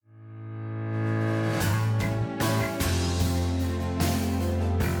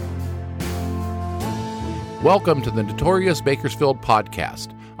Welcome to the Notorious Bakersfield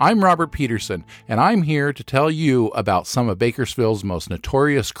podcast. I'm Robert Peterson, and I'm here to tell you about some of Bakersfield's most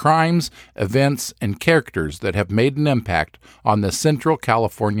notorious crimes, events, and characters that have made an impact on the Central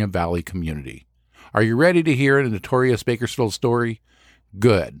California Valley community. Are you ready to hear a notorious Bakersfield story?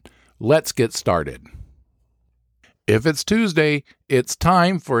 Good. Let's get started. If it's Tuesday, it's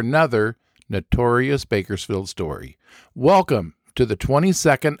time for another notorious Bakersfield story. Welcome to the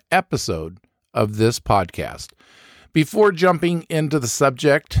 22nd episode of this podcast. Before jumping into the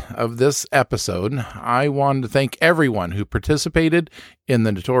subject of this episode, I wanted to thank everyone who participated in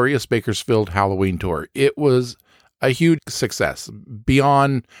the Notorious Bakersfield Halloween Tour. It was a huge success,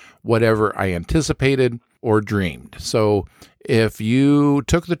 beyond whatever I anticipated or dreamed. So if you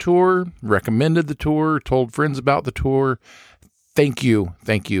took the tour, recommended the tour, told friends about the tour, thank you,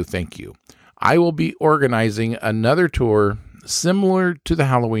 thank you, thank you. I will be organizing another tour similar to the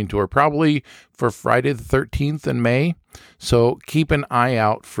Halloween tour, probably for Friday the 13th in May, so keep an eye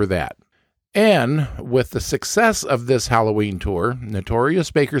out for that. And with the success of this Halloween tour,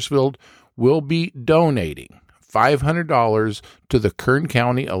 Notorious Bakersfield will be donating $500 to the Kern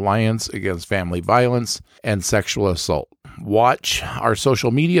County Alliance Against Family Violence and Sexual Assault. Watch our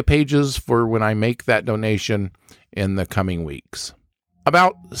social media pages for when I make that donation in the coming weeks.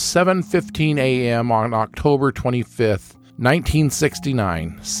 About 7:15 a.m. on October 25th,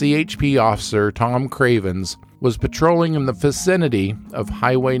 1969, CHP officer Tom Cravens was patrolling in the vicinity of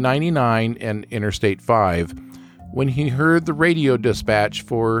Highway 99 and Interstate 5 when he heard the radio dispatch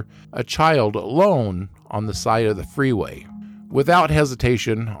for a child alone on the side of the freeway. Without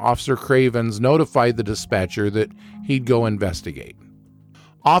hesitation, Officer Cravens notified the dispatcher that he'd go investigate.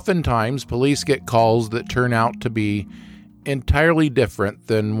 Oftentimes, police get calls that turn out to be entirely different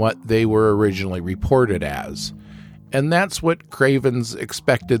than what they were originally reported as. And that's what Cravens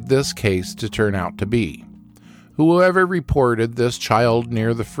expected this case to turn out to be. Whoever reported this child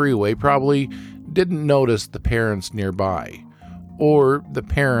near the freeway probably didn't notice the parents nearby, or the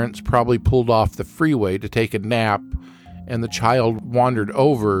parents probably pulled off the freeway to take a nap and the child wandered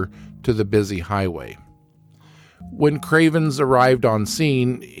over to the busy highway. When Cravens arrived on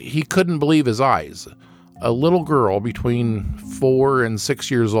scene, he couldn't believe his eyes. A little girl between 4 and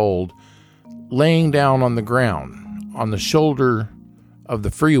 6 years old, laying down on the ground, on the shoulder of the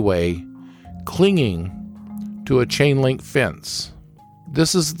freeway, clinging to a chain-link fence.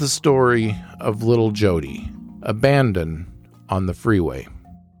 This is the story of little Jody, abandoned on the freeway.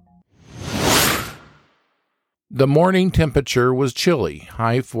 The morning temperature was chilly,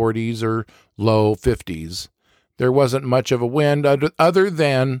 high 40s or low 50s. There wasn't much of a wind other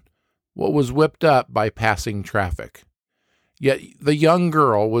than what was whipped up by passing traffic. Yet the young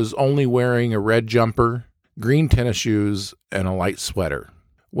girl was only wearing a red jumper, green tennis shoes, and a light sweater.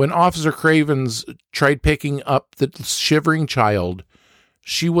 When Officer Cravens tried picking up the shivering child,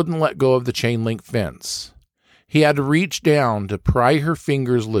 she wouldn't let go of the chain-link fence. He had to reach down to pry her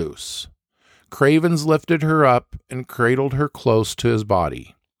fingers loose. Cravens lifted her up and cradled her close to his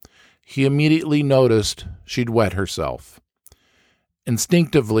body. He immediately noticed she'd wet herself.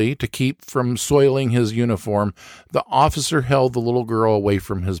 Instinctively, to keep from soiling his uniform, the officer held the little girl away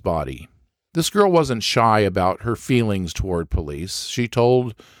from his body. This girl wasn't shy about her feelings toward police. She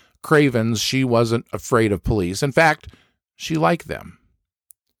told Cravens she wasn't afraid of police. In fact, she liked them.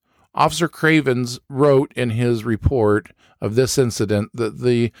 Officer Cravens wrote in his report of this incident that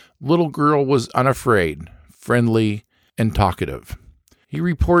the little girl was unafraid, friendly, and talkative. He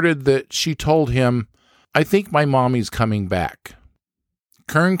reported that she told him, "I think my mommy's coming back."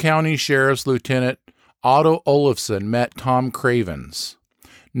 Kern County Sheriff's Lieutenant Otto Olafson met Tom Cravens.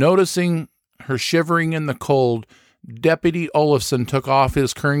 Noticing her shivering in the cold, Deputy Olafson took off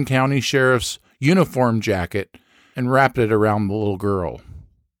his Kern County Sheriff's uniform jacket and wrapped it around the little girl.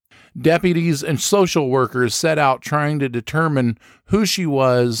 Deputies and social workers set out trying to determine who she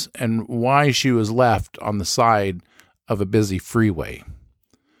was and why she was left on the side of a busy freeway.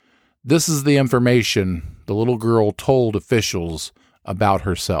 This is the information the little girl told officials about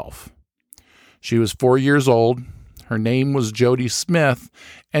herself. She was 4 years old. Her name was Jody Smith,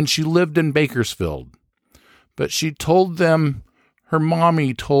 and she lived in Bakersfield. But she told them her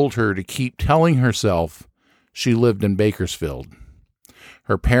mommy told her to keep telling herself she lived in Bakersfield.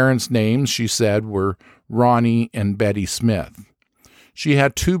 Her parents' names, she said, were Ronnie and Betty Smith. She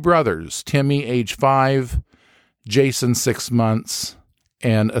had 2 brothers, Timmy, age 5, Jason, 6 months,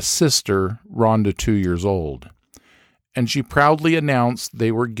 and a sister, Rhonda, 2 years old. And she proudly announced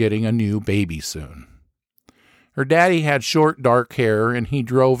they were getting a new baby soon. Her daddy had short, dark hair, and he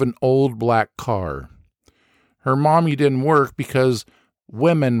drove an old black car. Her mommy didn't work because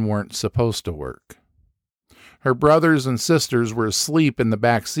women weren't supposed to work. Her brothers and sisters were asleep in the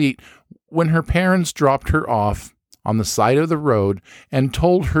back seat when her parents dropped her off on the side of the road and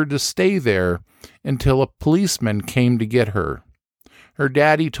told her to stay there until a policeman came to get her. Her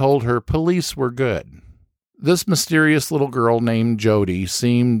daddy told her police were good. This mysterious little girl named Jody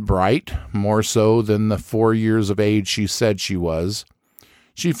seemed bright, more so than the 4 years of age she said she was.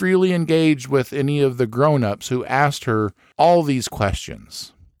 She freely engaged with any of the grown-ups who asked her all these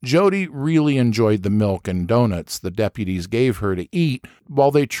questions. Jody really enjoyed the milk and donuts the deputies gave her to eat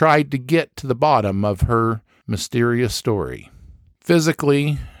while they tried to get to the bottom of her mysterious story.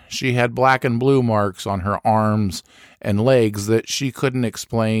 Physically, she had black and blue marks on her arms and legs that she couldn't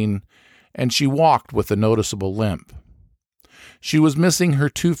explain, and she walked with a noticeable limp. She was missing her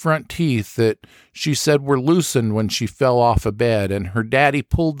 2 front teeth that she said were loosened when she fell off a bed, and her daddy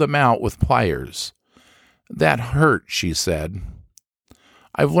pulled them out with pliers. That hurt, she said.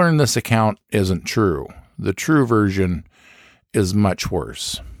 I've learned this account isn't true. The true version is much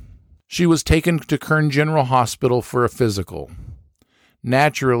worse. She was taken to Kern General Hospital for a physical.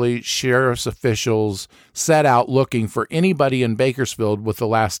 Naturally, sheriff's officials set out looking for anybody in Bakersfield with the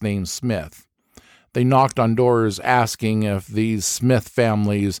last name Smith. They knocked on doors asking if these Smith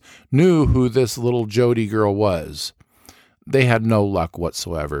families knew who this little Jody girl was. They had no luck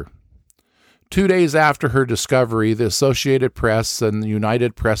whatsoever. 2 days after her discovery, the Associated Press and the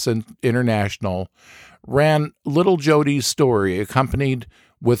United Press International ran little Jody's story accompanied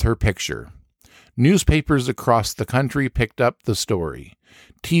with her picture. Newspapers across the country picked up the story.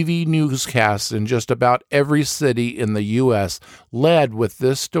 TV newscasts in just about every city in the U.S. led with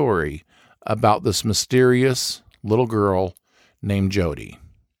this story about this mysterious little girl named Jody.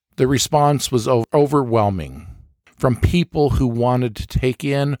 The response was overwhelming from people who wanted to take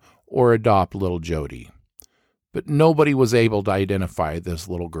in or adopt little Jody. But nobody was able to identify this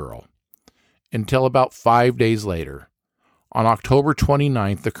little girl until about 5 days later. On October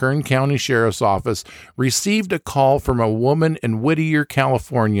 29th, the Kern County Sheriff's Office received a call from a woman in Whittier,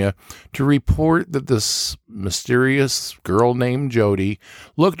 California, to report that this mysterious girl named Jody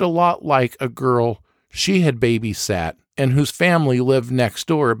looked a lot like a girl she had babysat and whose family lived next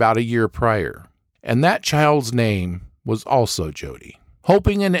door about a year prior. And that child's name was also Jody.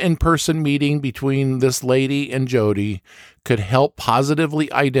 Hoping an in-person meeting between this lady and Jody could help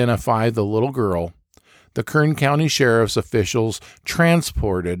positively identify the little girl, the Kern County Sheriff's officials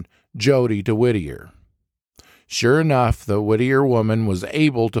transported Jody to Whittier. Sure enough, the Whittier woman was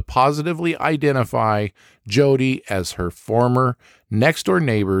able to positively identify Jody as her former next-door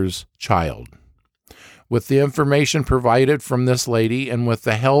neighbor's child. With the information provided from this lady and with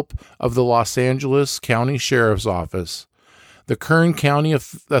the help of the Los Angeles County Sheriff's Office, the Kern County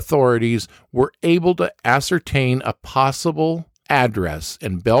authorities were able to ascertain a possible address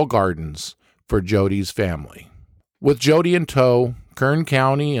in Bell Gardens for Jody's family. With Jody in tow, Kern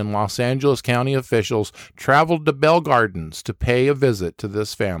County and Los Angeles County officials traveled to Bell Gardens to pay a visit to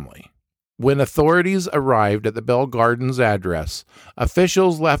this family. When authorities arrived at the Bell Gardens address,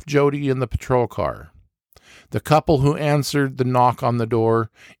 officials left Jody in the patrol car. The couple who answered the knock on the door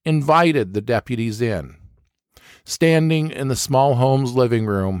invited the deputies in. Standing in the small home's living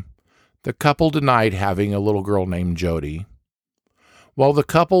room, the couple denied having a little girl named Jody. While the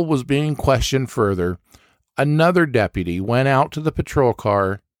couple was being questioned further, another deputy went out to the patrol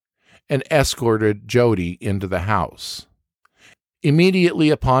car and escorted Jody into the house. Immediately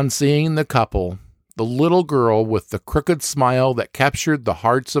upon seeing the couple, the little girl with the crooked smile that captured the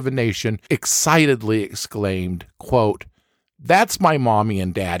hearts of a nation excitedly exclaimed, quote, "That's my mommy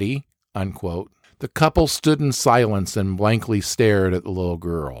and daddy," unquote. The couple stood in silence and blankly stared at the little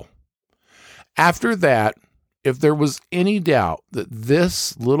girl. After that, if there was any doubt that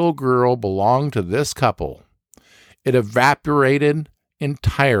this little girl belonged to this couple, it evaporated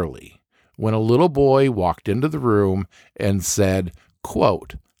entirely when a little boy walked into the room and said,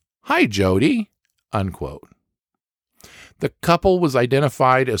 quote, "Hi, Jody," unquote. The couple was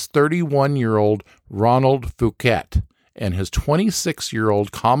identified as 31-year-old Ronald Fouquet and his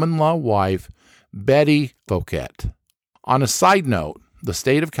 26-year-old common-law wife, Betty Fouquet. On a side note, the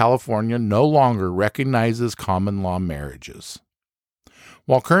state of California no longer recognizes common-law marriages.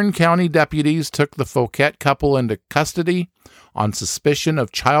 While Kern County deputies took the Fouquet couple into custody on suspicion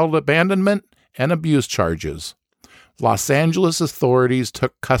of child abandonment and abuse charges, Los Angeles authorities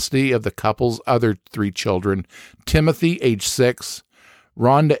took custody of the couple's other 3 children, Timothy, age 6,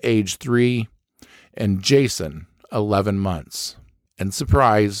 Rhonda, age 3, and Jason, 11 months. And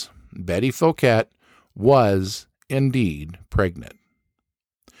surprise, Betty Fouquet was indeed pregnant.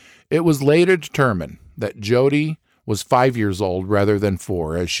 It was later determined that Jody was 5 years old rather than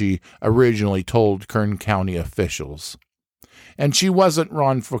 4, as she originally told Kern County officials. And she wasn't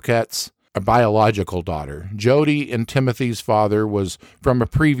Ron Fouquet's biological daughter. Jody and Timothy's father was from a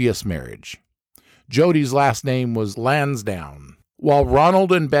previous marriage. Jody's last name was Lansdowne. While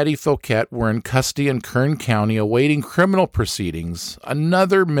Ronald and Betty Fouquet were in custody in Kern County awaiting criminal proceedings,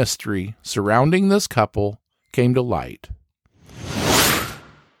 another mystery surrounding this couple came to light.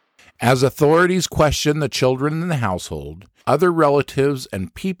 As authorities questioned the children in the household, other relatives,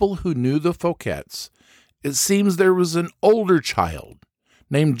 and people who knew the Fouquets, it seems there was an older child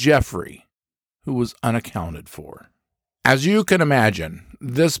named Jeffrey who was unaccounted for. As you can imagine,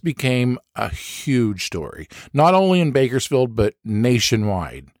 this became a huge story, not only in Bakersfield, but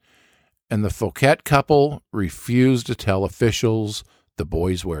nationwide. And the Fouquet couple refused to tell officials the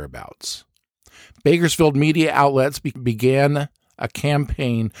boy's whereabouts. Bakersfield media outlets began a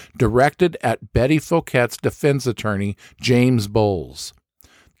campaign directed at Betty Fouquet's defense attorney, James Bowles.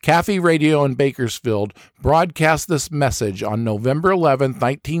 Cafe Radio in Bakersfield broadcast this message on November 11,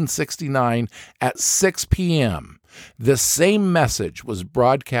 1969 at 6 p.m. This same message was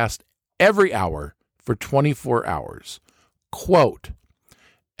broadcast every hour for 24 hours. Quote,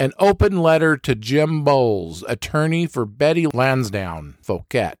 "An open letter to Jim Bowles, attorney for Betty Lansdowne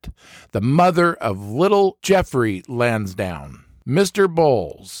Fouquet, the mother of little Jeffrey Lansdowne. Mr.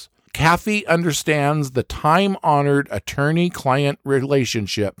 Bowles, Cafe understands the time-honored attorney-client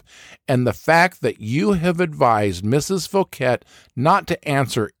relationship and the fact that you have advised Mrs. Fouquet not to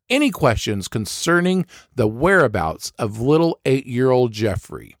answer any questions concerning the whereabouts of little 8-year-old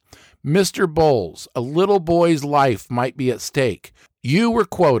Jeffrey. Mr. Bowles, a little boy's life might be at stake. You were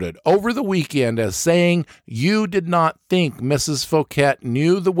quoted over the weekend as saying you did not think Mrs. Fouquet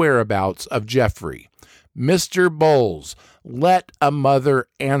knew the whereabouts of Jeffrey. Mr. Bowles, let a mother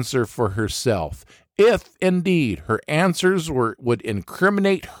answer for herself. If, indeed, her answers would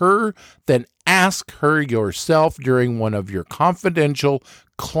incriminate her, then ask her yourself during one of your confidential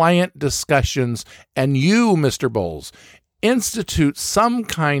client discussions, and you, Mr. Bowles, institute some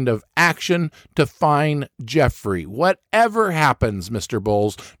kind of action to find Jeffrey. Whatever happens, Mr.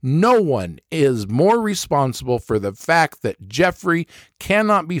 Bowles, no one is more responsible for the fact that Jeffrey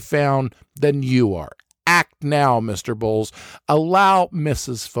cannot be found than you are. Act now, Mr. Bowles. Allow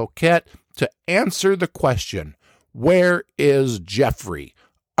Mrs. Fouquet to answer the question, where is Jeffrey?"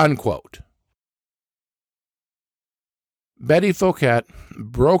 Unquote. Betty Fouquet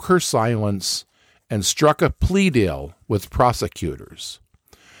broke her silence and struck a plea deal with prosecutors.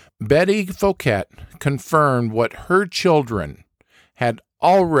 Betty Fouquet confirmed what her children had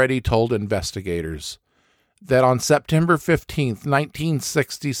already told investigators, that on September 15,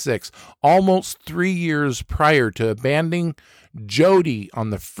 1966, almost 3 years prior to abandoning Jody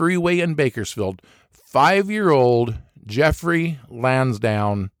on the freeway in Bakersfield, 5-year-old Jeffrey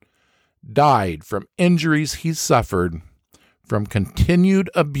Lansdowne died from injuries he suffered from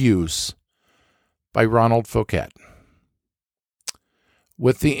continued abuse by Ronald Fouquet.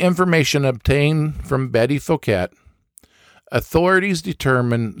 With the information obtained from Betty Fouquet, authorities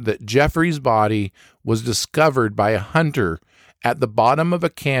determined that Jeffrey's body was discovered by a hunter at the bottom of a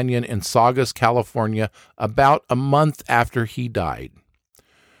canyon in Saugus, California, about a month after he died.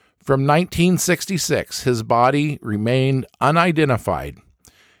 From 1966, his body remained unidentified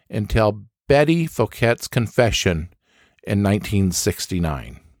until Betty Fouquet's confession in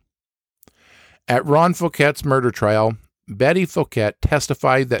 1969. At Ron Fouquet's murder trial, Betty Fouquet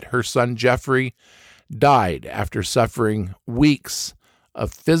testified that her son Jeffrey died after suffering weeks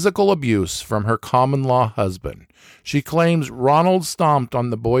of physical abuse from her common-law husband. She claims Ronald stomped on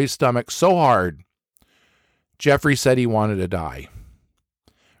the boy's stomach so hard, Jeffrey said he wanted to die.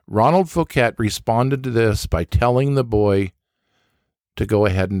 Ronald Fouquet responded to this by telling the boy to go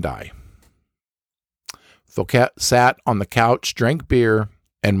ahead and die. Fouquet sat on the couch, drank beer,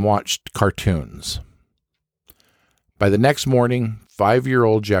 and watched cartoons. By the next morning,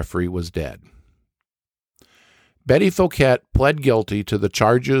 5-year-old Jeffrey was dead. Betty Fouquet pled guilty to the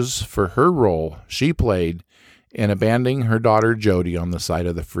charges for her role she played in abandoning her daughter Jody on the side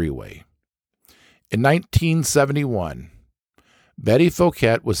of the freeway. In 1971, Betty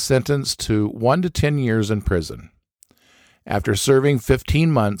Fouquet was sentenced to 1 to 10 years in prison. After serving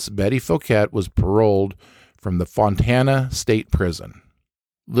 15 months, Betty Fouquet was paroled from the Fontana State Prison.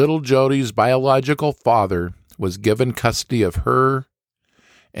 Little Jody's biological father was given custody of her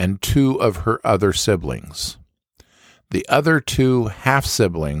and 2 of her other siblings. The other 2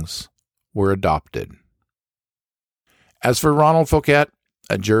 half-siblings were adopted. As for Ronald Fouquet,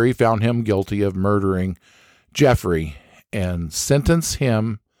 a jury found him guilty of murdering Jeffrey and sentenced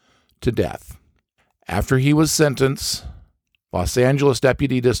him to death. After he was sentenced, Los Angeles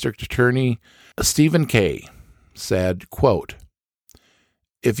Deputy District Attorney Stephen Kay said, quote,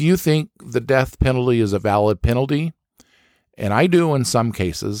 "If you think the death penalty is a valid penalty, and I do in some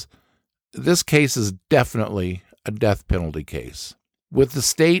cases, this case is definitely a death penalty case. With the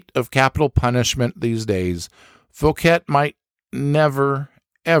state of capital punishment these days, Fouquet might never,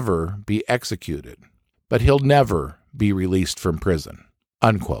 ever be executed, but he'll never be released from prison."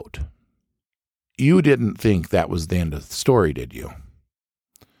 Unquote. You didn't think that was the end of the story, did you?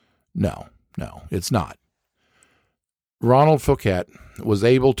 No, it's not. Ronald Fouquet was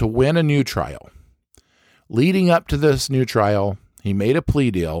able to win a new trial. Leading up to this new trial, he made a plea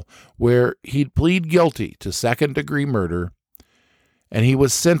deal where he'd plead guilty to second-degree murder, and he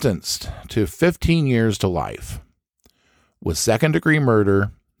was sentenced to 15 years to life. With second-degree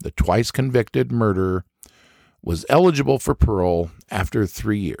murder, the twice-convicted murderer was eligible for parole after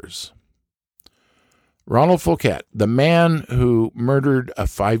 3 years. Ronald Fouquet, the man who murdered a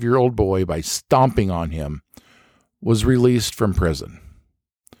 5-year-old boy by stomping on him, was released from prison.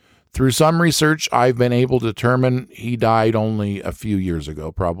 Through some research, I've been able to determine he died only a few years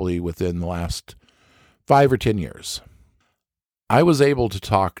ago, probably within the last 5 or 10 years. I was able to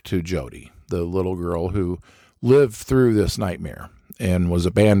talk to Jody, the little girl who lived through this nightmare and was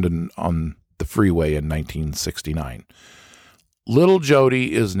abandoned on the freeway in 1969. Little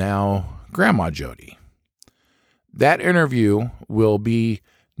Jody is now Grandma Jody. That interview will be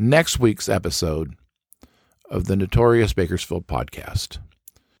next week's episode of the Notorious Bakersfield podcast.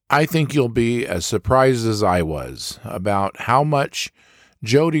 I think you'll be as surprised as I was about how much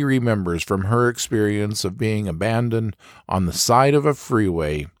Jody remembers from her experience of being abandoned on the side of a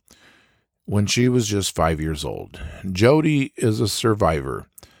freeway when she was just 5 years old. Jody is a survivor.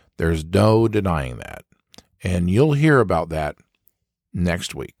 There's no denying that. And you'll hear about that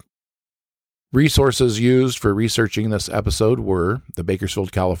next week. Resources used for researching this episode were the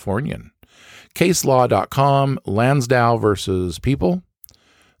Bakersfield Californian, CaseLaw.com, Lansdowne versus People,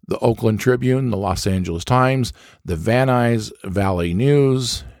 the Oakland Tribune, the Los Angeles Times, the Van Nuys Valley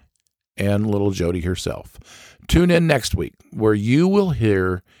News, and little Jody herself. Tune in next week where you will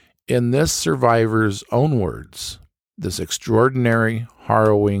hear, in this survivor's own words, this extraordinary,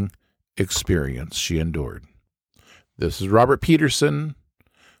 harrowing experience she endured. This is Robert Peterson,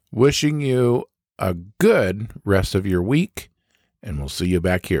 wishing you a good rest of your week, and we'll see you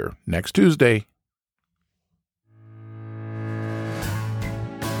back here next Tuesday.